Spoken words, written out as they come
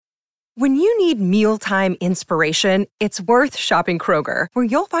When you need mealtime inspiration, it's worth shopping Kroger, where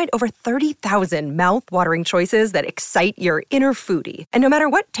you'll find over 30,000 mouth-watering choices that excite your inner foodie. And no matter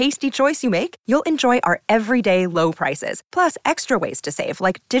what tasty choice you make, you'll enjoy our everyday low prices, plus extra ways to save,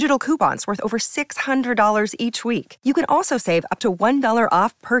 like digital coupons worth over $600 each week. You can also save up to $1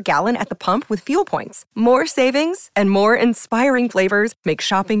 off per gallon at the pump with fuel points. More savings and more inspiring flavors make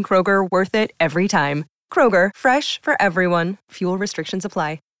shopping Kroger worth it every time. Kroger, fresh for everyone. Fuel restrictions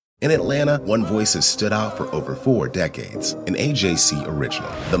apply. In Atlanta, one voice has stood out for over 4 decades. An AJC original,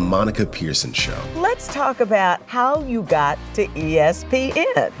 The Monica Pearson Show. Let's talk about how you got to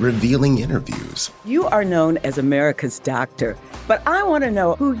ESPN. Revealing interviews. You are known as America's doctor, but I want to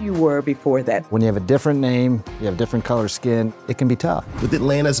know who you were before that. When you have a different name, you have different color skin, it can be tough. With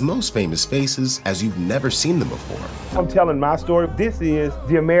Atlanta's most famous faces as you've never seen them before. I'm telling my story. This is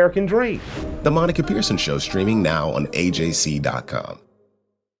the American dream. The Monica Pearson Show, streaming now on AJC.com.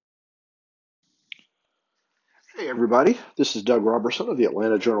 Hey everybody, this is Doug Robertson of the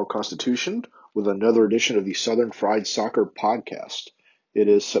Atlanta Journal-Constitution with another edition of the Southern Fried Soccer Podcast. It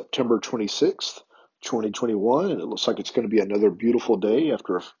is September 26th, 2021, and it looks like it's going to be another beautiful day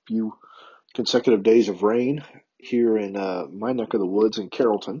after a few consecutive days of rain here in my neck of the woods in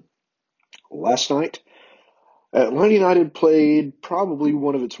Carrollton. Last night, Atlanta United played probably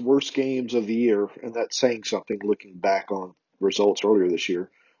one of its worst games of the year, and that's saying something looking back on results earlier this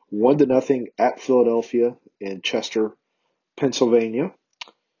year. 1-0 at Philadelphia in Chester, Pennsylvania.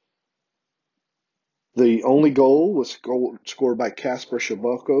 The only goal was scored by Kasper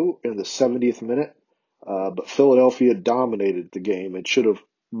Schmeichel in the 70th minute, but Philadelphia dominated the game and should have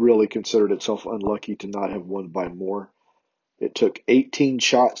really considered itself unlucky to not have won by more. It took 18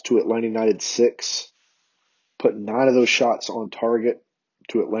 shots to Atlanta United's 6, put 9 of those shots on target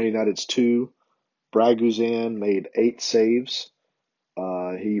to Atlanta United's 2. Braguzan made 8 saves.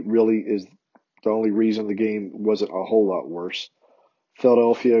 He really is the only reason the game wasn't a whole lot worse.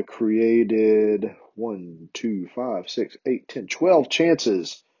 Philadelphia created 12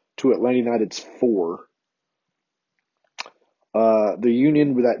 chances to Atlanta United's 4. The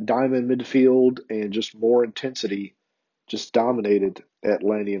Union with that diamond midfield and just more intensity just dominated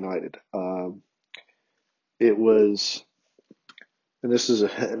Atlanta United. It was, and this is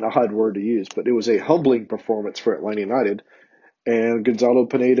an odd word to use, but it was a humbling performance for Atlanta United. And Gonzalo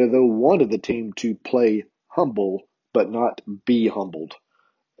Pineda, though, wanted the team to play humble, but not be humbled.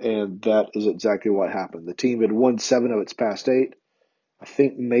 And that is exactly what happened. The team had won 7 of its past 8. I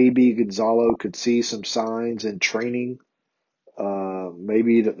think maybe Gonzalo could see some signs in training.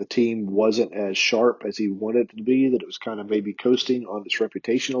 Maybe that the team wasn't as sharp as he wanted it to be, that it was kind of maybe coasting on its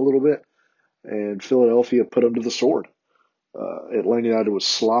reputation a little bit. And Philadelphia put him to the sword. Atlanta United was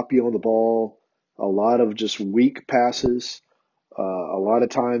sloppy on the ball, a lot of just weak passes. A lot of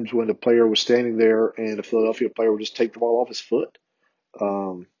times when the player was standing there and a Philadelphia player would just take the ball off his foot.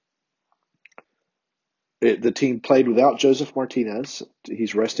 The team played without Joseph Martinez.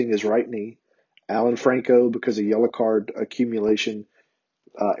 He's resting his right knee. Alan Franco, because of yellow card accumulation.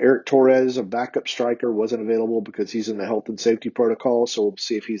 Eric Torres, a backup striker, wasn't available because he's in the health and safety protocol, so we'll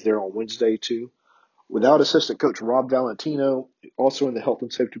see if he's there on Wednesday too. Without assistant coach Rob Valentino, also in the health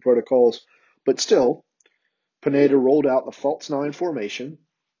and safety protocols, but still, Pineda rolled out the false 9 formation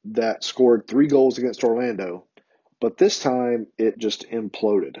that scored 3 goals against Orlando, but this time it just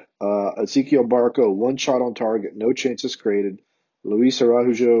imploded. Ezequiel Barco, 1 shot on target, no chances created. Luis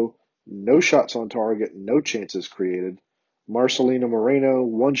Araujo, no shots on target, no chances created. Marcelino Moreno,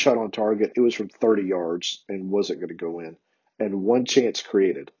 1 shot on target. It was from 30 yards and wasn't going to go in, and 1 chance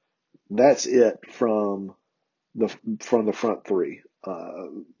created. That's it from the front 3.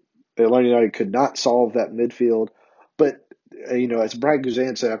 Atlanta United could not solve that midfield. But, as Brad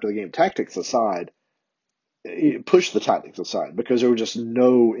Guzan said after the game, tactics aside, push the tactics aside because there was just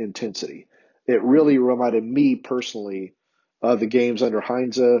no intensity. It really reminded me personally of the games under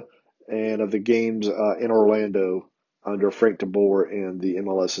Heinze and of the games in Orlando under Frank de Boer in the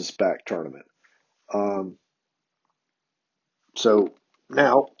MLS's back tournament. So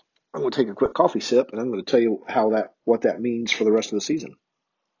now I'm going to take a quick coffee sip and I'm going to tell you what that means for the rest of the season.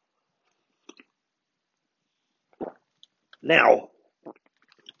 Now,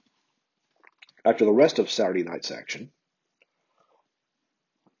 after the rest of Saturday night's action,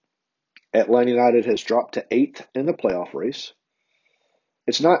 Atlanta United has dropped to 8th in the playoff race.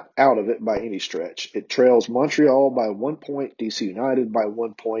 It's not out of it by any stretch. It trails Montreal by 1 point, DC United by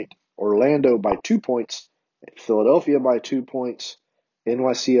 1 point, Orlando by 2 points, Philadelphia by 2 points,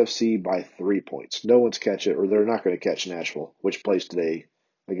 NYCFC by 3 points. No one's catch it, or they're not going to catch Nashville, which plays today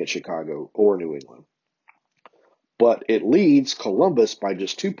against Chicago or New England. but it leads Columbus by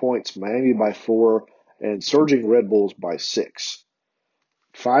just 2 points, Miami by 4, and surging Red Bulls by 6.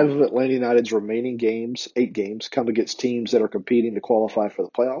 5 of Atlanta United's remaining games, 8 games, come against teams that are competing to qualify for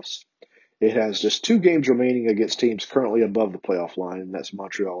the playoffs. It has just 2 games remaining against teams currently above the playoff line, and that's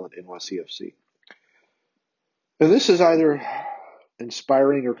Montreal and NYCFC. And this is either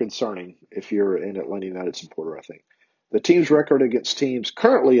inspiring or concerning if you're an Atlanta United supporter, I think. The team's record against teams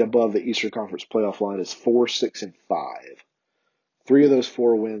currently above the Eastern Conference playoff line is 4-6-5. 3 of those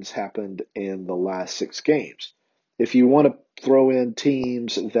 4 wins happened in the last 6 games. If you want to throw in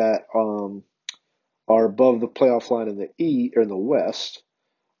teams that are above the playoff line in the West,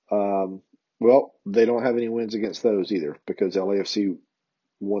 well, they don't have any wins against those either because LAFC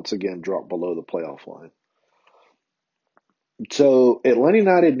once again dropped below the playoff line. So Atlanta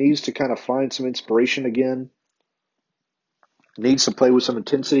United needs to kind of find some inspiration again. Needs to play with some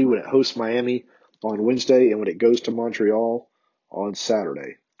intensity when it hosts Miami on Wednesday and when it goes to Montreal on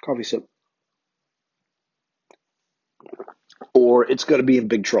Saturday. Coffee sip. Or it's going to be in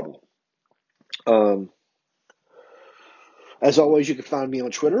big trouble. As always, you can find me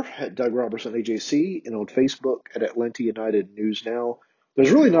on Twitter at Doug Robertson AJC and on Facebook at Atlanta United News Now.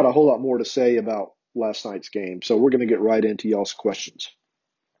 There's really not a whole lot more to say about last night's game, so we're going to get right into y'all's questions.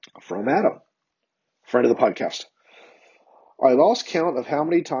 From Adam, friend of the podcast. I lost count of how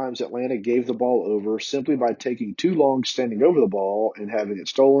many times Atlanta gave the ball over simply by taking too long standing over the ball and having it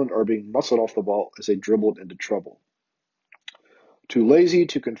stolen or being muscled off the ball as they dribbled into trouble. Too lazy,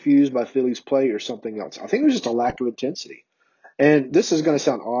 too confused by Philly's play, or something else. I think it was just a lack of intensity. And this is going to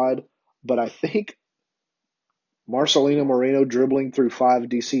sound odd, but I think Marcelino Moreno dribbling through 5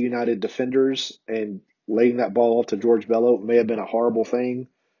 DC United defenders and laying that ball off to George Bello may have been a horrible thing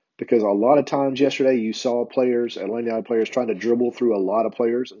because a lot of times yesterday you saw players, Atlanta United players, trying to dribble through a lot of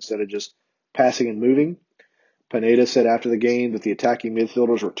players instead of just passing and moving. Pineda said after the game that the attacking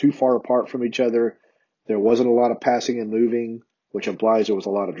midfielders were too far apart from each other. There wasn't a lot of passing and moving, which implies there was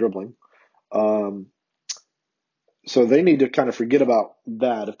a lot of dribbling. So they need to kind of forget about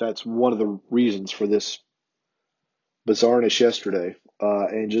that if that's one of the reasons for this bizarreness yesterday,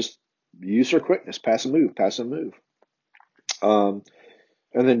 and just use their quickness, pass and move.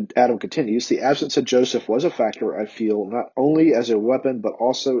 And then Adam continues, the absence of Joseph was a factor, I feel, not only as a weapon, but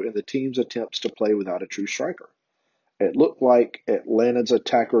also in the team's attempts to play without a true striker. It looked like Atlanta's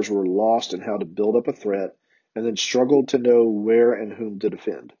attackers were lost in how to build up a threat and then struggled to know where and whom to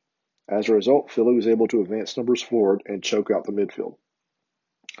defend. As a result, Philly was able to advance numbers forward and choke out the midfield.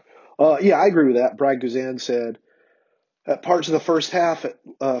 Yeah, I agree with that. Brad Guzan said at parts of the first half,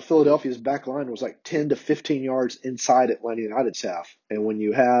 Philadelphia's back line was like 10 to 15 yards inside Atlanta United's half. And when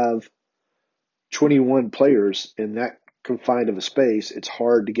you have 21 players in that confined of a space, it's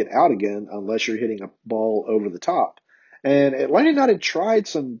hard to get out again unless you're hitting a ball over the top. And Atlanta United tried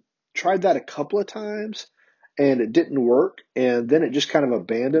that a couple of times, and it didn't work. And then it just kind of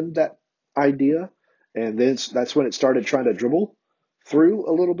abandoned that idea. And then that's when it started trying to dribble through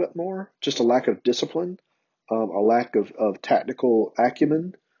a little bit more, just a lack of discipline, a lack of tactical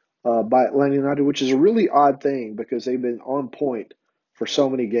acumen by Atlanta United, which is a really odd thing because they've been on point for so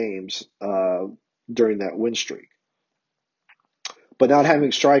many games during that win streak. But not having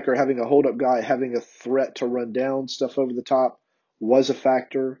a striker, having a hold-up guy, having a threat to run down stuff over the top was a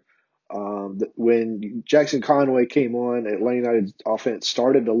factor. When Jackson Conway came on, Atlanta United's offense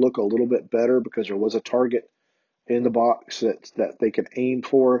started to look a little bit better because there was a target in the box that they could aim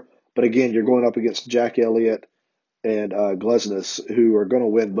for. But again, you're going up against Jack Elliott and Glesnes, who are going to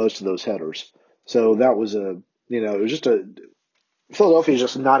win most of those headers. So that was Philadelphia is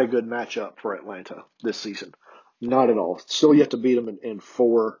just not a good matchup for Atlanta this season. Not at all. Still yet to beat them in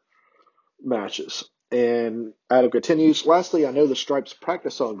 4 matches. And Adam continues, lastly, I know the Stripes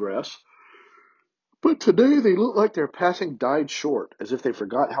practice on grass, but today they look like their passing died short, as if they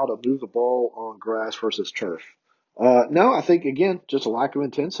forgot how to move the ball on grass versus turf. No, I think, again, just a lack of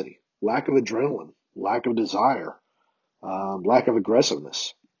intensity, lack of adrenaline, lack of desire, lack of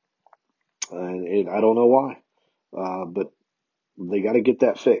aggressiveness. And I don't know why, but they got to get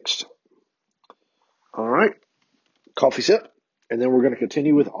that fixed. All right, coffee sip, and then we're going to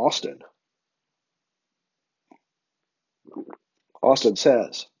continue with Austin. Austin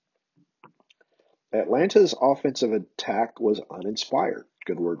says, Atlanta's offensive attack was uninspired.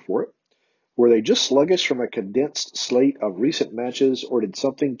 Good word for it. Were they just sluggish from a condensed slate of recent matches, or did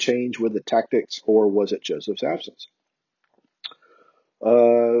something change with the tactics, or was it Joseph's absence?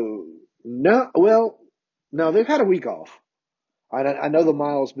 No, they've had a week off. I know the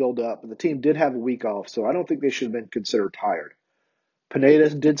miles build up, but the team did have a week off, so I don't think they should have been considered tired. Pineda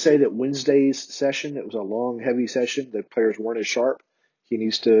did say that Wednesday's session, it was a long, heavy session. The players weren't as sharp. He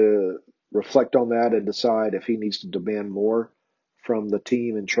needs to reflect on that and decide if he needs to demand more from the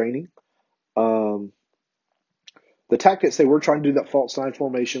team in training. The tactics, they were trying to do that false nine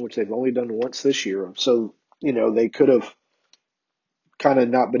formation, which they've only done once this year. So, they could have kind of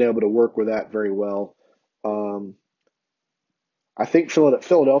not been able to work with that very well. I think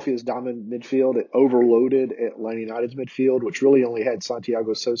Philadelphia's diamond midfield, it overloaded Atlanta United's midfield, which really only had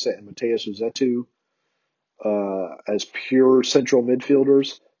Santiago Sosa and Mateus Uzetu as pure central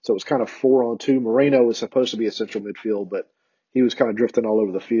midfielders. So it was kind of 4-on-2. Moreno was supposed to be a central midfield, but he was kind of drifting all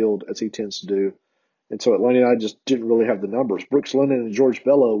over the field, as he tends to do. And so Atlanta United just didn't really have the numbers. Brooks Lennon and George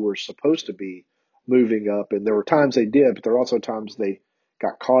Bello were supposed to be moving up, and there were times they did, but there were also times they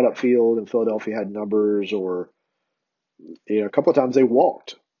got caught up field and Philadelphia had numbers, or a couple of times they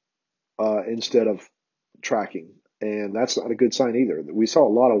walked instead of tracking, and that's not a good sign either. We saw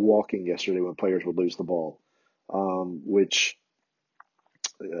a lot of walking yesterday when players would lose the ball, which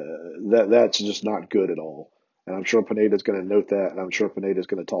that's just not good at all. And I'm sure Pineda's going to note that, and I'm sure Pineda's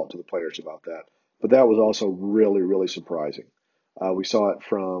going to talk to the players about that. But that was also really, really surprising. We saw it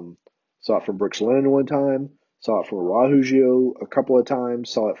from Brooks Lennon one time, saw it from Araujo a couple of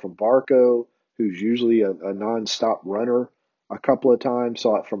times, saw it from Barco, who's usually a non-stop runner, a couple of times,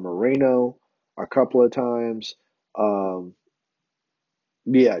 saw it from Moreno a couple of times.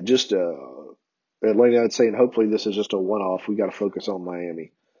 Just Atlanta, I'd saying hopefully this is just a one-off. We got to focus on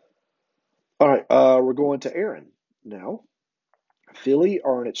Miami. All right, we're going to Aaron now. Philly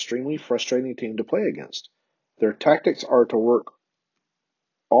are an extremely frustrating team to play against. Their tactics are to work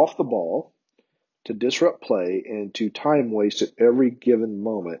off the ball, to disrupt play, and to time waste at every given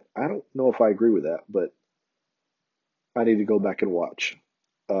moment. I don't know if I agree with that, but I need to go back and watch.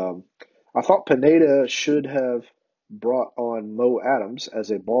 I thought Pineda should have brought on Mo Adams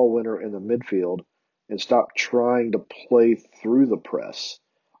as a ball winner in the midfield and stopped trying to play through the press.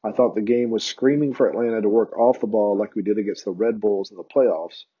 I thought the game was screaming for Atlanta to work off the ball like we did against the Red Bulls in the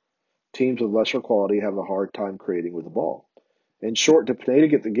playoffs. Teams with lesser quality have a hard time creating with the ball. In short, did Pineda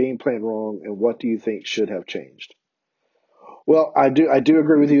get the game plan wrong, and what do you think should have changed? Well, I do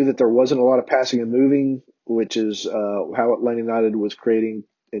agree with you that there wasn't a lot of passing and moving, which is how Atlanta United was creating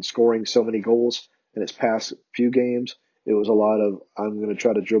and scoring so many goals in its past few games. It was a lot of, I'm going to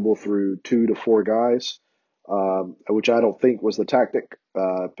try to dribble through 2 to 4 guys, which I don't think was the tactic.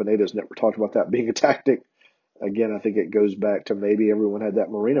 Pineda's never talked about that being a tactic. Again, I think it goes back to maybe everyone had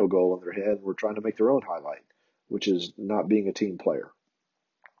that Moreno goal in their head and were trying to make their own highlight, which is not being a team player.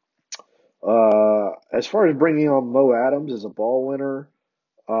 As far as bringing on Mo Adams as a ball winner,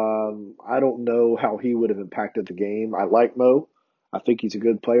 I don't know how he would have impacted the game. I like Mo. I think he's a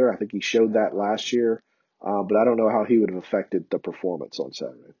good player. I think he showed that last year. But I don't know how he would have affected the performance on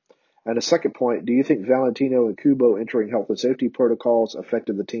Saturday. And a second point, do you think Valentino and Kubo entering health and safety protocols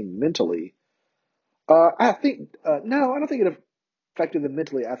affected the team mentally? I think, no, I don't think it affected them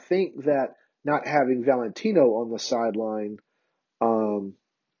mentally. I think that not having Valentino on the sideline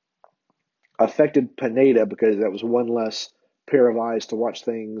affected Pineda because that was one less pair of eyes to watch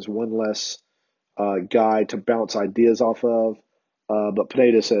things, one less guy to bounce ideas off of. But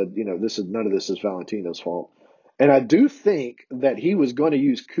Pineda said, none of this is Valentino's fault. And I do think that he was going to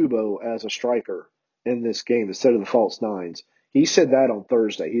use Kubo as a striker in this game instead of the false nines. He said that on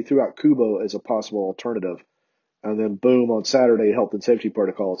Thursday. He threw out Kubo as a possible alternative. And then boom, on Saturday, health and safety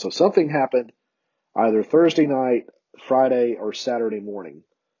protocol. So something happened either Thursday night, Friday, or Saturday morning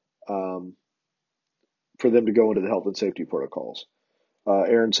for them to go into the health and safety protocols.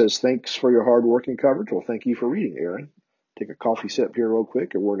 Aaron says, thanks for your hard work and coverage. Well, thank you for reading, Aaron. Take a coffee sip here real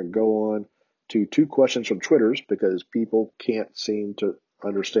quick, and we're going to go on to 2 questions from Twitters because people can't seem to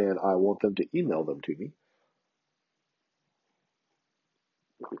understand I want them to email them to me.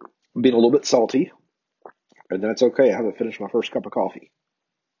 I'm being a little bit salty, and that's okay. I haven't finished my first cup of coffee.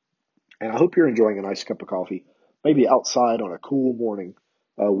 And I hope you're enjoying a nice cup of coffee, maybe outside on a cool morning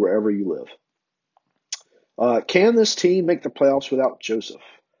wherever you live. Can this team make the playoffs without Joseph?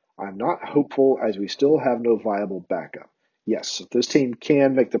 I'm not hopeful as we still have no viable backup. Yes, this team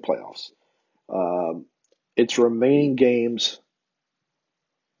can make the playoffs. Its remaining games,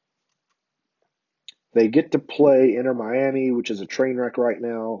 they get to play Inter Miami, which is a train wreck right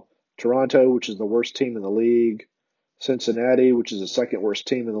now, Toronto, which is the worst team in the league, Cincinnati, which is the second worst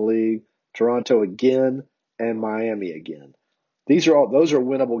team in the league, Toronto again, and Miami again. Those are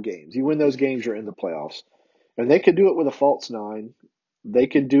winnable games. You win those games, you're in the playoffs. And they could do it with a false nine. They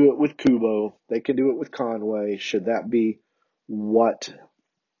could do it with Kubo. They could do it with Conway, should that be what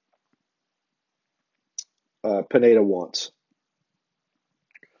Pineda wants.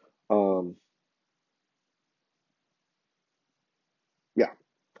 Um, yeah.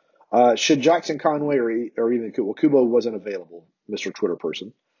 Should Jackson Conway or even Kubo wasn't available, Mr. Twitter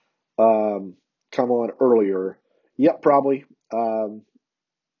person, come on earlier? Yep, probably.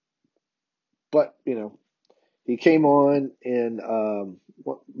 But, he came on in,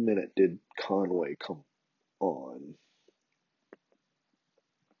 what minute did Conway come on?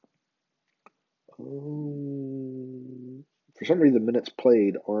 For some reason, the minutes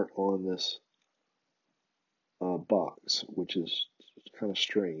played aren't on this box, which is kind of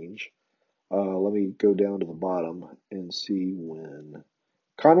strange. Let me go down to the bottom and see when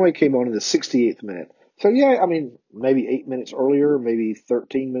Conway came on in the 68th minute. So, yeah, I mean, maybe 8 minutes earlier, maybe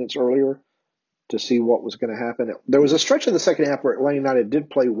 13 minutes earlier to see what was going to happen. There was a stretch in the second half where Atlanta United did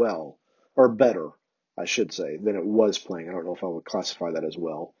play well, or better, I should say, than it was playing. I don't know if I would classify that as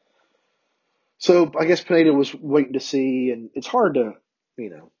well. So I guess Pineda was waiting to see, and it's hard to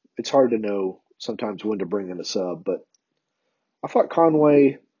know sometimes when to bring in a sub, but I thought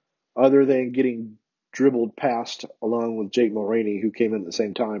Conway, other than getting dribbled past along with Jake Mulroney, who came in at the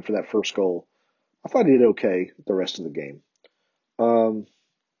same time for that first goal, I thought he did okay the rest of the game. All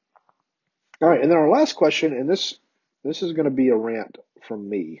right, and then our last question, and this is going to be a rant from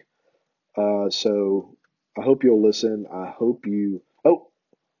me. So I hope you'll listen. I hope you. Oh,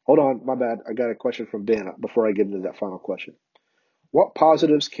 hold on, my bad. I got a question from Dan before I get into that final question. What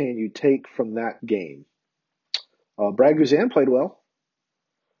positives can you take from that game? Brad Guzan played well.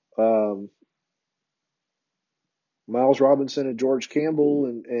 Miles Robinson and George Campbell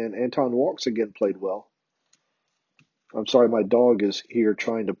and Anton Walks again played well. I'm sorry, my dog is here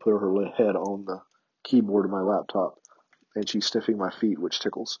trying to put her head on the keyboard of my laptop, and she's sniffing my feet, which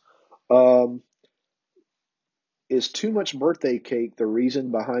tickles. Is too much birthday cake the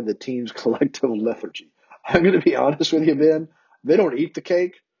reason behind the team's collective lethargy? I'm going to be honest with you, Ben. They don't eat the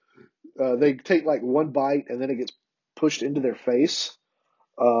cake. They take like one bite, and then it gets pushed into their face.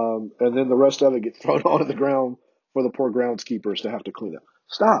 And then the rest of it gets thrown onto the ground for the poor groundskeepers to have to clean up.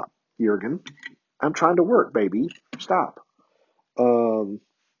 Stop, Jurgen. I'm trying to work, baby. Stop. A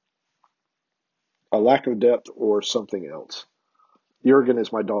lack of depth or something else. Jurgen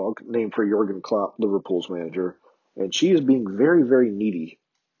is my dog, named for Jurgen Klopp, Liverpool's manager, and she is being very, very needy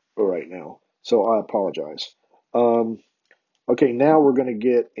right now. So I apologize. Okay, now we're going to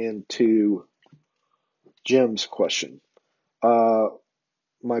get into Jim's question.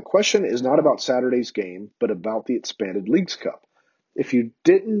 My question is not about Saturday's game, but about the expanded Leagues Cup. If you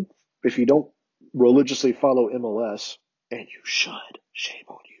don't religiously follow MLS, and you should, shame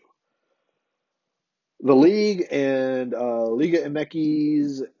on you. The league and Liga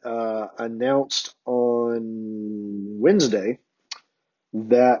MX announced on Wednesday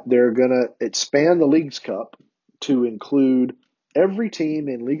that they're going to expand the Leagues Cup to include every team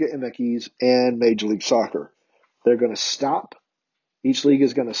in Liga MX and Major League Soccer. They're going to stop. Each league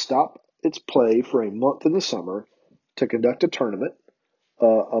is going to stop its play for a month in the summer to conduct a tournament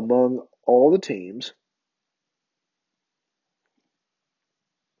among all the teams.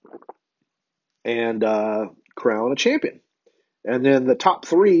 And crown a champion. And then the top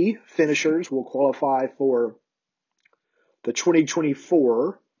three finishers will qualify for the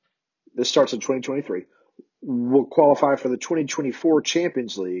 2024. This starts in 2023. Will qualify for the 2024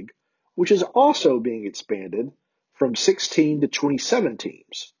 Champions League, which is also being expanded from 16 to 27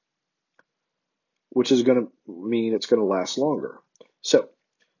 teams, which is going to mean it's going to last longer. So,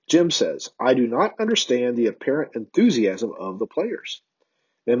 Jim says, I do not understand the apparent enthusiasm of the players.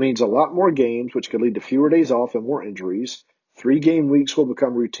 It means a lot more games, which could lead to fewer days off and more injuries. 3-game weeks will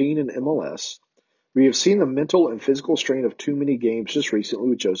become routine in MLS. We have seen the mental and physical strain of too many games just recently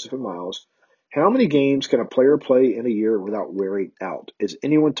with Joseph and Miles. How many games can a player play in a year without wearing out? Is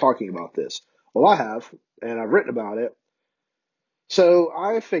anyone talking about this? Well, I have, and I've written about it. So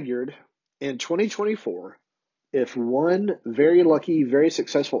I figured in 2024, if one very lucky, very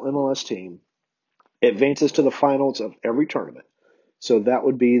successful MLS team advances to the finals of every tournament, so that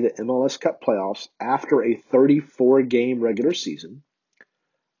would be the MLS Cup playoffs after a 34-game regular season,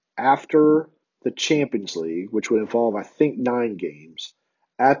 after the Champions League, which would involve, I think, 9 games,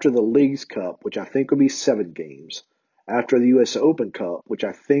 after the Leagues Cup, which I think would be 7 games, after the U.S. Open Cup, which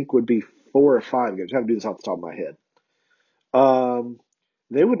I think would be 4 or 5 games. I have to do this off the top of my head.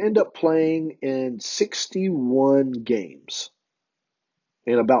 They would end up playing in 61 games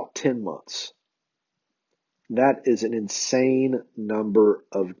in about 10 months. That is an insane number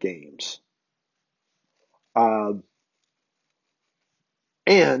of games.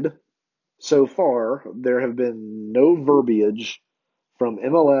 And so far, there have been no verbiage from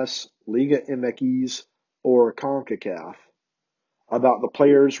MLS, Liga MX, or CONCACAF about the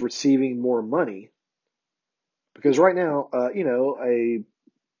players receiving more money. Because right now, a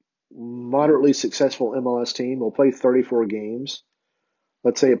moderately successful MLS team will play 34 games.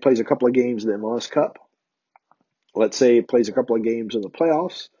 Let's say it plays a couple of games in the MLS Cup. Let's say it plays a couple of games in the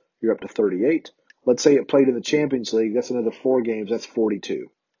playoffs. You're up to 38. Let's say it played in the Champions League. That's another 4 games. That's 42.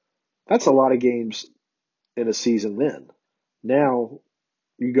 That's a lot of games in a season then. Now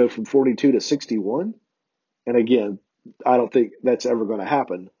you go from 42 to 61. And again, I don't think that's ever going to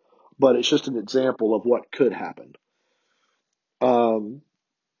happen, but it's just an example of what could happen.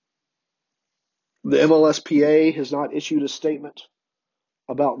 The MLSPA has not issued a statement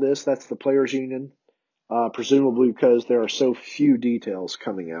about this. That's the players union, presumably because there are so few details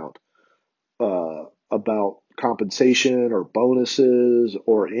coming out about compensation or bonuses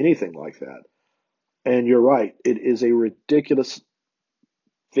or anything like that. And you're right, it is a ridiculous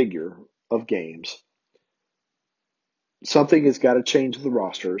figure of games. Something has got to change the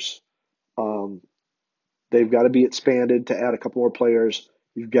rosters. They've got to be expanded to add a couple more players.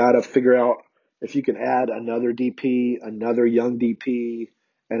 You've got to figure out if you can add another DP, another young DP,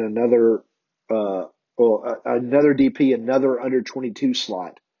 and another DP, another under 22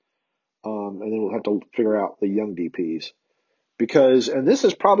 slot. And then we'll have to figure out the young DPs. Because, and this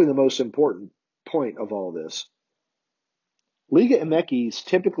is probably the most important point of all this, Liga MX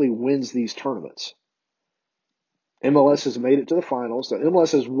typically wins these tournaments. MLS has made it to the finals. The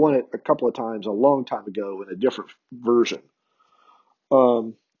MLS has won it a couple of times a long time ago in a different version.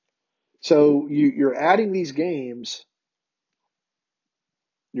 So you're adding these games.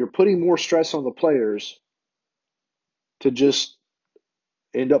 You're putting more stress on the players to just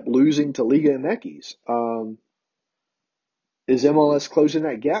end up losing to Liga MX. Is MLS closing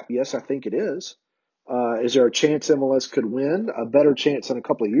that gap? Yes, I think it is. Is there a chance MLS could win? A better chance than a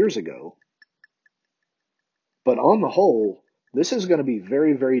couple of years ago. But on the whole, this is going to be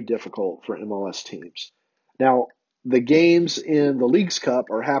very, very difficult for MLS teams. Now, the games in the Leagues Cup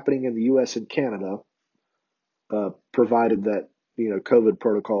are happening in the U.S. and Canada, provided that COVID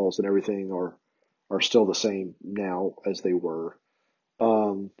protocols and everything are still the same now as they were.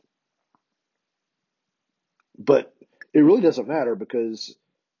 But it really doesn't matter because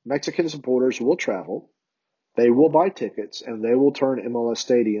Mexican supporters will travel, they will buy tickets, and they will turn MLS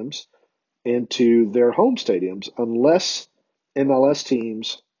stadiums into their home stadiums unless MLS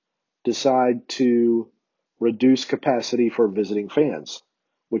teams decide to reduce capacity for visiting fans,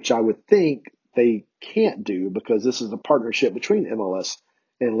 which I would think they can't do because this is a partnership between MLS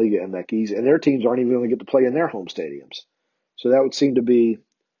and Liga MX, and their teams aren't even going to get to play in their home stadiums. So that would seem to be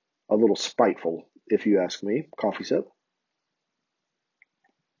a little spiteful, if you ask me. Coffee sip.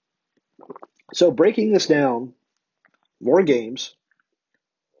 So breaking this down, more games,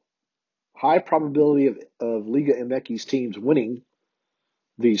 high probability of Liga MX teams winning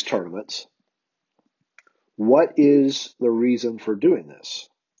these tournaments. What is the reason for doing this?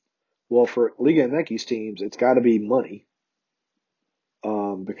 Well, for Liga MX teams, it's got to be money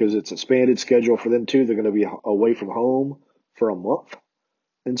because it's a expanded schedule for them too. They're going to be away from home for a month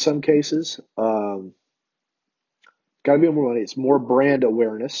in some cases. Got to be more money. It's more brand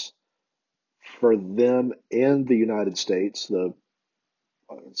awareness for them in the United States, the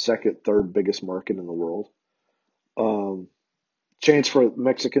second, third biggest market in the world. Chance for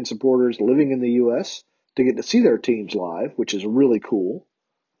Mexican supporters living in the U.S. to get to see their teams live, which is really cool.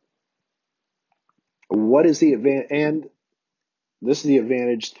 What is the advantage? And this is the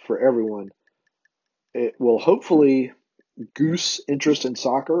advantage for everyone. It will hopefully goose interest in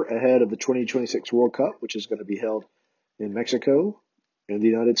soccer ahead of the 2026 World Cup, which is going to be held in Mexico, in the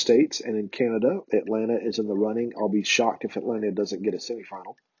United States, and in Canada. Atlanta is in the running. I'll be shocked if Atlanta doesn't get a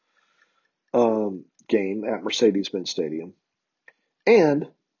semifinal game at Mercedes-Benz Stadium. And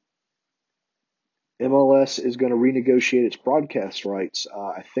MLS is going to renegotiate its broadcast rights,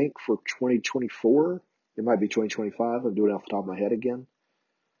 I think, for 2024. It might be 2025. I'm doing it off the top of my head again.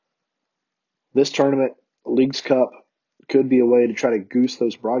 This tournament, Leagues Cup, could be a way to try to goose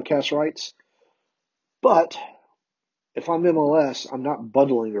those broadcast rights. But if I'm MLS, I'm not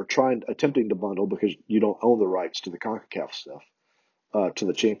bundling or attempting to bundle because you don't own the rights to the CONCACAF stuff, to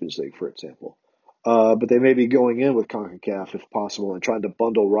the Champions League, for example. But they may be going in with CONCACAF if possible and trying to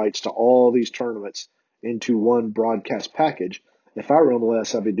bundle rights to all these tournaments into one broadcast package. If I were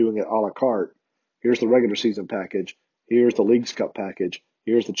MLS, I'd be doing it a la carte. Here's the regular season package. Here's the Leagues Cup package.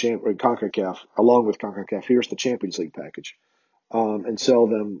 Here's the CONCACAF, along with CONCACAF. Here's the Champions League package, and sell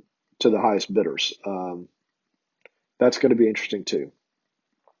them to the highest bidders. That's going to be interesting too.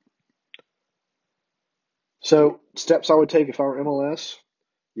 So steps I would take if I were MLS,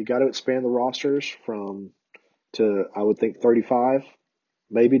 you got to expand the rosters from to, I would think, 35,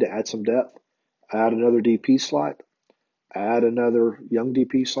 maybe, to add some depth. Add another DP slot. Add another young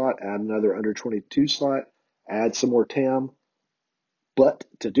DP slot. Add another under 22 slot. Add some more TAM. But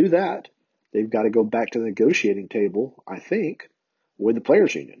to do that, they've got to go back to the negotiating table, I think, with the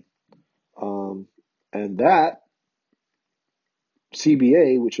players' union. And that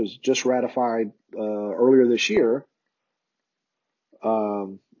CBA, which was just ratified earlier this year,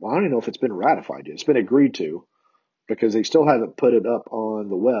 well, I don't even know if it's been ratified yet. It's been agreed to because they still haven't put it up on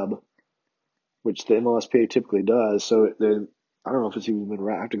the web, which the MLSPA typically does. So I don't know if it's even been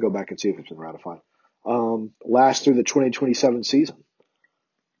I have to go back and see if it's been ratified. Lasts through the 2027 season.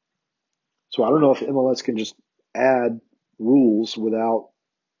 So I don't know if MLS can just add rules without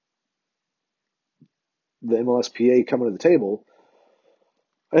the MLSPA coming to the table.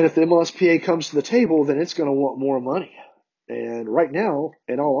 And if the MLSPA comes to the table, then it's going to want more money. And right now,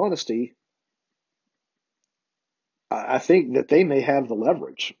 in all honesty, I think that they may have the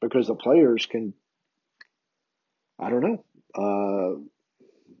leverage because the players can, I don't know,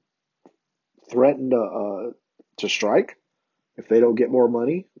 threaten to strike if they don't get more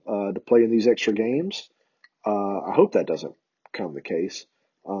money to play in these extra games. I hope that doesn't become the case.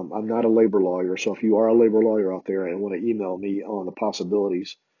 I'm not a labor lawyer, so if you are a labor lawyer out there and want to email me on the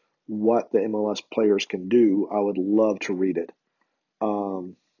possibilities, what the MLS players can do, I would love to read it.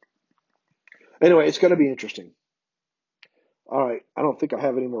 Anyway, it's going to be interesting. All right, I don't think I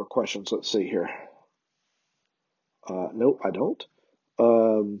have any more questions. Let's see here. Nope, I don't.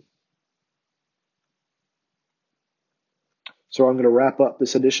 So I'm going to wrap up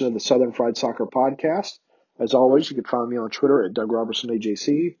this edition of the Southern Fried Soccer Podcast. As always, you can find me on Twitter at Doug Robertson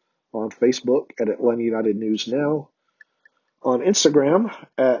AJC, on Facebook at Atlanta United News Now, on Instagram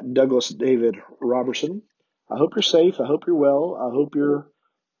at Douglas David Robertson. I hope you're safe. I hope you're well. I hope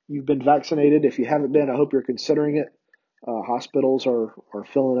you've been vaccinated. If you haven't been, I hope you're considering it. Hospitals are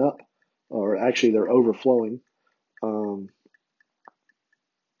filling up, or actually they're overflowing. I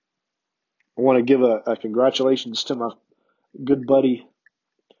want to give a congratulations to my good buddy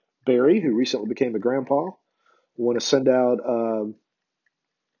Barry, who recently became a grandpa. I want to send out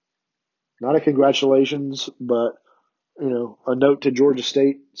not a congratulations, but a note to Georgia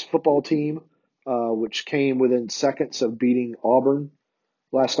State's football team, which came within seconds of beating Auburn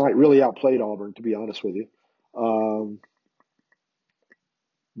last night. Really outplayed Auburn, to be honest with you.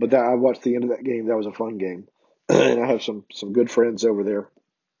 But I watched the end of that game. That was a fun game, and I have some good friends over there,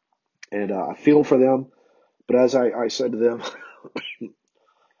 and I feel for them. But as I said to them,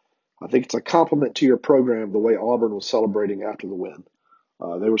 I think it's a compliment to your program the way Auburn was celebrating after the win.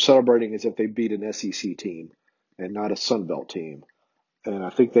 They were celebrating as if they beat an SEC team and not a Sun Belt team. And I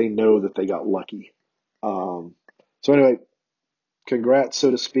think they know that they got lucky. So anyway, congrats,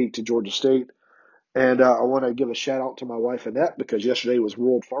 so to speak, to Georgia State. And I want to give a shout out to my wife, Annette, because yesterday was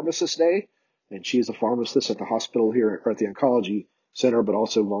World Pharmacist Day. And she's a pharmacist at the hospital here, or at the oncology center, but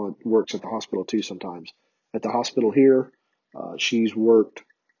also works at the hospital too sometimes. At the hospital here, she's worked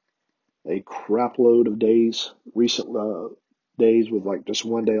a crap load of days, days with like just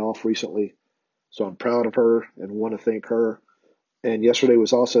one day off recently. So I'm proud of her and want to thank her. And yesterday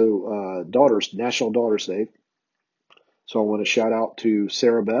was also National Daughters Day. So I want to shout out to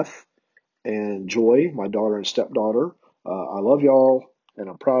Sarah Beth and Joy, my daughter and stepdaughter. I love y'all and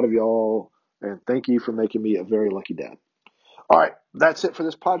I'm proud of y'all. And thank you for making me a very lucky dad. All right, that's it for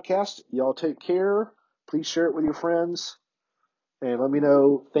this podcast. Y'all take care. Please share it with your friends. And let me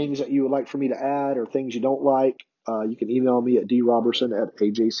know things that you would like for me to add or things you don't like. You can email me at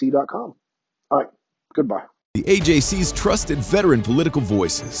drobertson@ajc.com. All right, goodbye. The AJC's trusted veteran political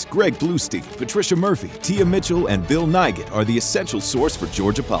voices, Greg Bluestein, Patricia Murphy, Tia Mitchell, and Bill Nighet, are the essential source for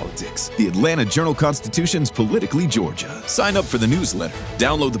Georgia politics. The Atlanta Journal-Constitution's Politically Georgia. Sign up for the newsletter,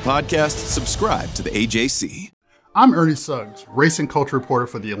 download the podcast, subscribe to the AJC. I'm Ernie Suggs, race and culture reporter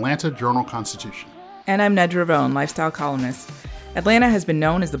for the Atlanta Journal-Constitution. And I'm Nedra Ravone, lifestyle columnist. Atlanta has been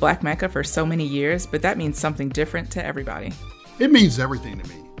known as the Black Mecca for so many years, but that means something different to everybody. It means everything to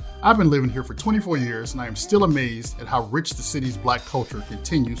me. I've been living here for 24 years, and I am still amazed at how rich the city's Black culture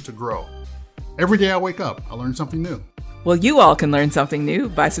continues to grow. Every day I wake up, I learn something new. Well, you all can learn something new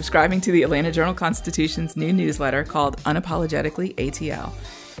by subscribing to the Atlanta Journal-Constitution's new newsletter called Unapologetically ATL.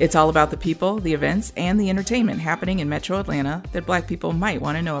 It's all about the people, the events, and the entertainment happening in Metro Atlanta that Black people might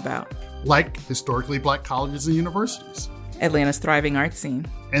want to know about. Like historically Black colleges and universities. Atlanta's thriving art scene.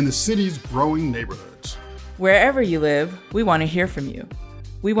 And the city's growing neighborhoods. Wherever you live, we want to hear from you.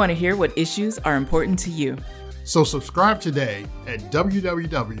 We want to hear what issues are important to you. So subscribe today at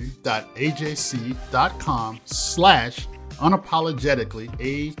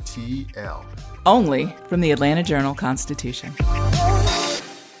www.ajc.com/unapologeticallyatl. Only from the Atlanta Journal-Constitution.